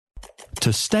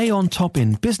To stay on top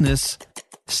in business,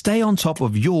 stay on top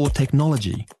of your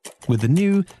technology with the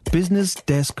new Business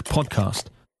Desk podcast,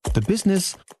 The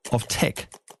Business of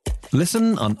Tech.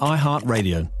 Listen on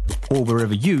iHeartRadio or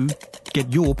wherever you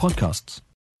get your podcasts.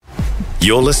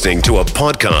 You're listening to a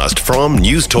podcast from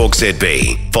News Talk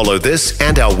ZB. Follow this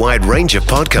and our wide range of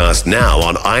podcasts now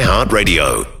on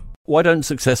iHeartRadio. Why don't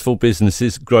successful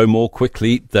businesses grow more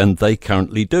quickly than they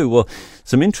currently do? Well,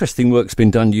 some interesting work's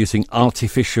been done using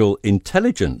artificial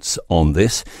intelligence on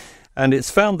this, and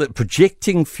it's found that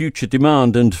projecting future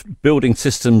demand and building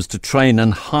systems to train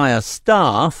and hire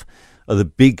staff are the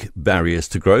big barriers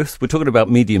to growth. We're talking about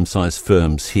medium-sized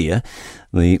firms here.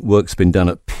 The work's been done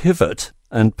at Pivot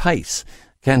and Pace,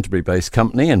 Canterbury-based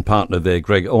company, and partner there,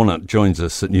 Greg Allnut, joins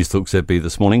us at News Talk ZB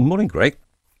this morning. Morning, Greg.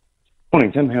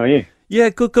 Morning, Tim. How are you? Yeah,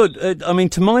 good.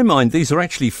 To my mind, these are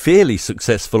actually fairly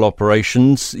successful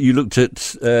operations. You looked at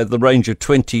the range of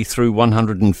 20 through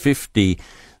 150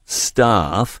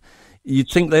 staff. You'd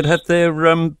think they'd have their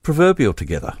proverbial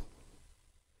together.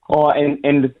 Oh,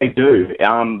 and they do,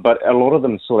 but a lot of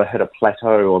them sort of hit a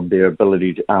plateau of their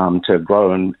ability to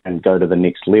grow and go to the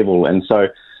next level. And so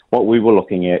what we were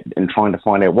looking at and trying to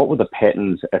find out what were the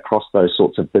patterns across those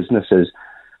sorts of businesses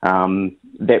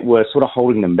that were sort of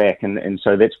holding them back. And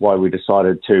so that's why we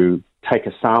decided to take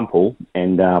a sample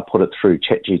and put it through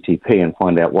ChatGTP and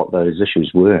find out what those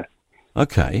issues were.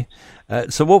 Okay.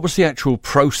 So what was the actual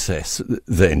process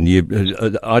then?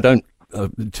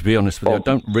 To be honest with you, I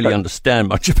don't really understand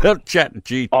much about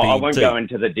ChatGPT. I won't go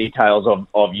into the details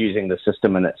of using the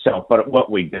system in itself, but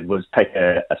what we did was take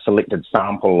a selected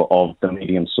sample of the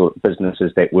medium sort of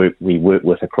businesses that we work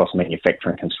with across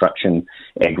manufacturing, construction,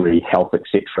 agri, health,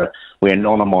 etc. We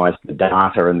anonymised the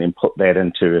data and then put that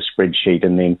into a spreadsheet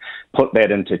and then put that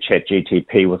into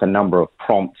ChatGTP with a number of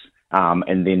prompts,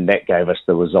 and then that gave us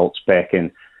the results back.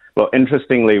 And well,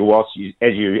 interestingly,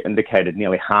 as you indicated,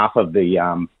 nearly half of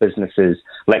the businesses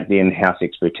lack the in-house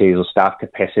expertise or staff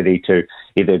capacity to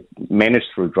either manage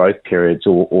through growth periods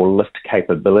or lift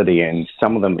capability, and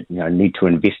some of them need to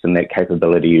invest in that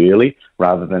capability early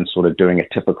rather than sort of doing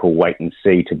a typical wait and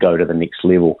see to go to the next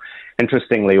level.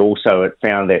 Interestingly, also, it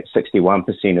found that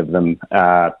 61% of them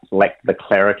lacked the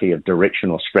clarity of direction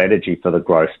or strategy for the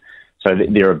growth. So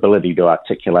their ability to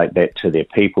articulate that to their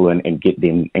people and get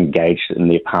them engaged in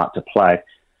their part to play.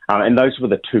 And those were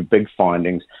the two big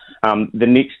findings. The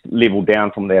next level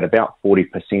down from that, about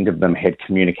 40% of them had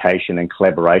communication and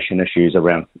collaboration issues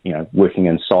around, working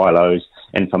in silos,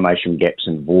 information gaps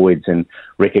and voids, and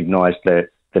recognised the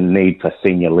need for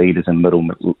senior leaders and middle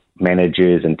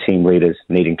managers and team leaders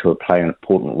needing to play an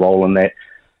important role in that.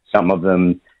 Some of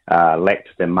them lacked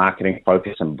their marketing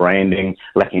focus and branding,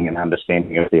 lacking an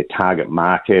understanding of their target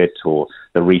market or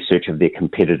the research of their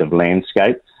competitive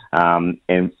landscape.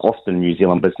 And often New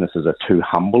Zealand businesses are too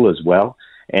humble as well.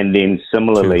 And then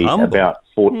similarly,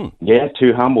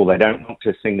 too humble. They don't want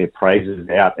to sing their praises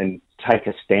out and take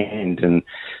a stand and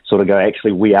sort of go,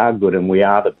 actually, we are good and we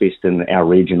are the best in our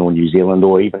region or New Zealand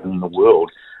or even in the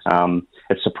world.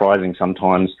 It's surprising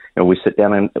sometimes, we sit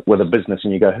down with a business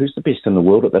and you go, who's the best in the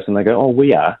world at this? And they go, oh,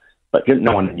 we are, but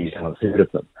no one in New Zealand's heard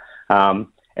of them.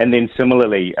 And then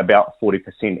similarly, about 40%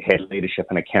 had leadership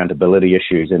and accountability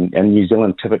issues. And in New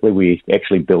Zealand, typically we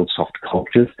actually build soft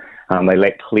cultures. They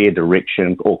lack clear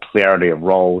direction or clarity of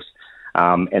roles,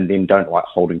 and then don't like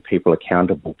holding people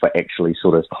accountable for actually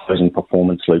sort of closing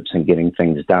performance loops and getting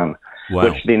things done. Wow.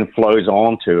 Which then flows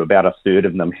on to about a third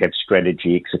of them have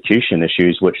strategy execution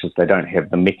issues, which is they don't have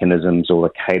the mechanisms or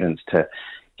the cadence to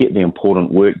get the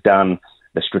important work done,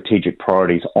 the strategic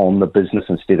priorities on the business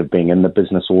instead of being in the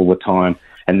business all the time,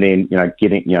 and then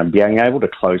being able to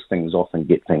close things off and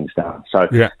get things done. So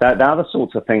they are the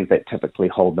sorts of things that typically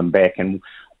hold them back, and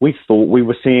we thought we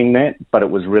were seeing that, but it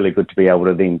was really good to be able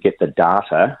to then get the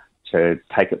data to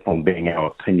take it from being our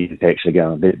opinion to actually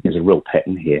go, there's a real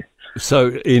pattern here. So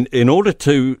in order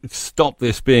to stop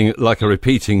this being like a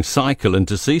repeating cycle and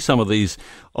to see some of these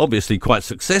obviously quite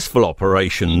successful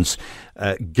operations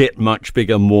get much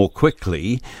bigger more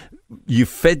quickly, you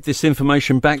fed this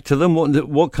information back to them.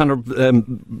 What kind of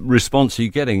response are you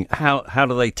getting? How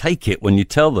do they take it when you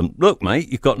tell them, look, mate,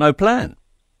 you've got no plan?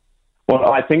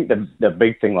 Well, I think the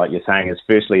big thing, like you're saying, is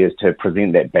firstly is to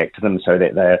present that back to them so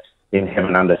that they then have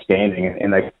an understanding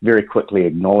and they very quickly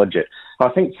acknowledge it. I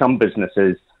think some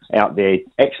businesses out there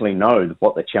actually know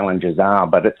what the challenges are,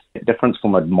 but it's different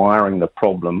from admiring the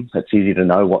problem. It's easy to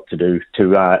know what to do.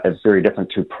 It's very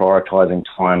different to prioritising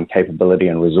time, capability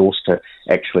and resource to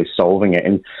actually solving it.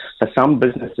 And for some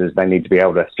businesses, they need to be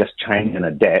able to just change and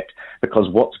adapt because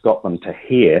what's got them to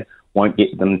here won't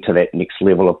get them to that next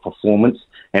level of performance.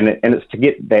 And it's to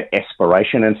get that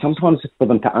aspiration, and sometimes for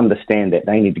them to understand that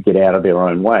they need to get out of their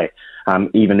own way.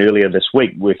 Even earlier this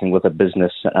week, working with a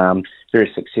business,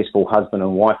 very successful husband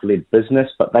and wife-led business,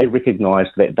 but they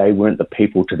recognised that they weren't the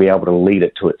people to be able to lead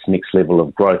it to its next level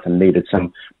of growth and needed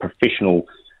some professional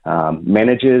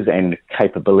managers and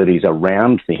capabilities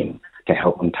around them to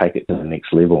help them take it to the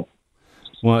next level.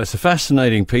 Well, it's a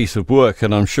fascinating piece of work,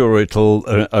 and I'm sure it'll,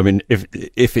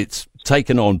 if it's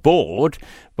taken on board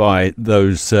by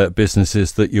those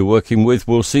businesses that you're working with,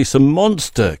 we'll see some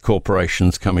monster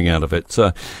corporations coming out of it.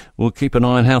 So we'll keep an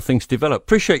eye on how things develop.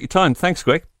 Appreciate your time. Thanks,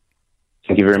 Greg.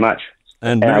 Thank you very much.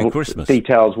 And Merry Christmas.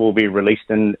 Details will be released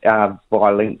via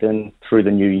LinkedIn through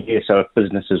the new year. So if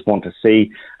businesses want to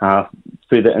see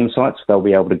further insights, they'll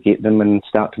be able to get them and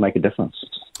start to make a difference.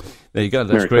 There you go.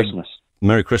 That's Merry great. Christmas.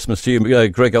 Merry Christmas to you.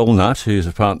 Greg Allnut, who's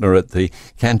a partner at the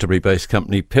Canterbury-based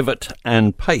company Pivot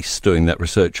and Pace, doing that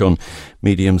research on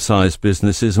medium-sized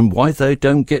businesses and why they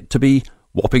don't get to be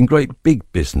whopping great big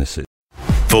businesses.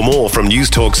 For more from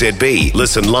News Talk ZB,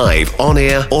 listen live, on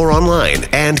air or online,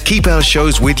 and keep our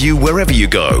shows with you wherever you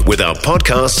go with our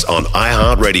podcasts on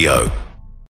iHeartRadio.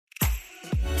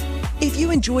 If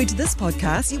you enjoyed this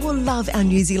podcast, you will love our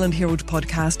New Zealand Herald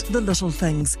podcast, The Little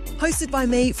Things, hosted by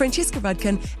me, Francesca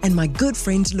Rudkin, and my good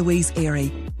friend Louise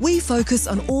Airy. We focus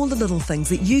on all the little things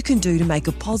that you can do to make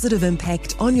a positive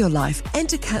impact on your life and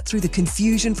to cut through the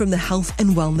confusion from the health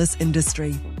and wellness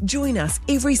industry. Join us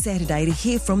every Saturday to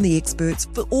hear from the experts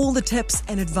for all the tips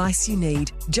and advice you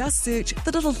need. Just search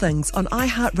The Little Things on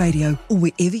iHeartRadio or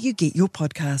wherever you get your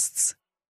podcasts.